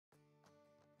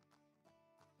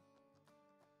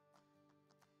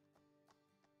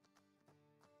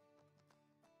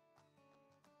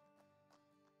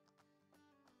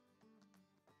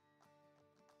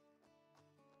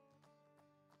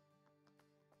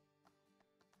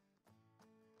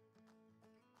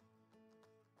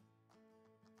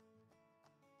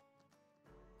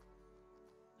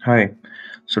Hi,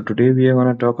 so today we are going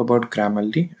to talk about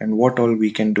Grammarly and what all we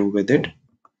can do with it.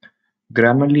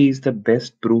 Grammarly is the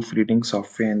best proofreading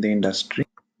software in the industry.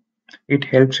 It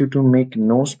helps you to make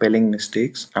no spelling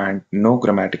mistakes and no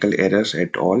grammatical errors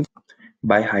at all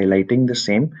by highlighting the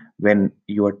same when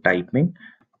you are typing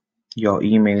your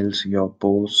emails, your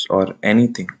posts, or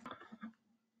anything.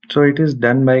 So it is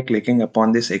done by clicking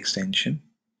upon this extension,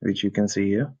 which you can see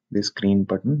here, this green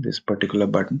button, this particular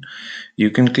button. You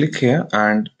can click here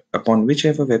and upon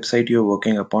whichever website you're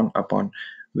working upon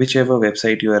whichever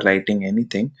website you are writing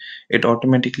anything, it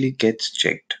automatically gets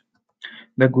checked.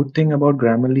 The good thing about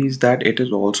Grammarly is that it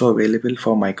is also available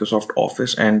for Microsoft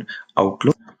Office and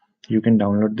Outlook. You can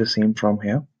download the same from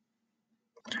here.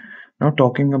 Now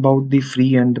talking about the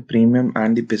free and the premium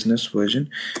and the business version,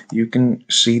 you can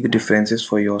see the differences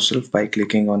for yourself by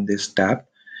clicking on this tab.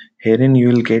 Herein you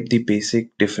will get the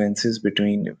basic differences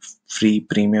between free,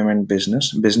 premium and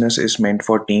business. Business is meant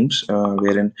for teams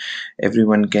wherein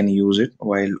everyone can use it,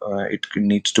 while it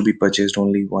needs to be purchased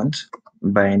only once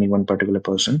by any one particular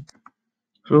person.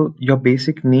 So your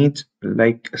basic needs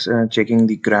like checking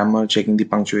the grammar, checking the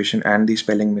punctuation and the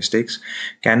spelling mistakes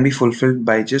can be fulfilled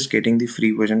by just getting the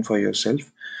free version for yourself.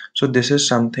 So this is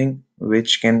something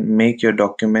which can make your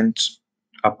documents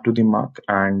up to the mark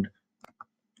and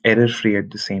error free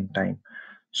at the same time.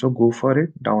 So go for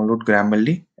it, download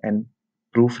Grammarly and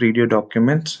proofread your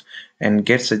documents and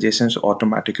get suggestions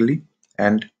automatically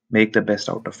and make the best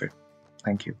out of it.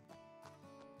 Thank you.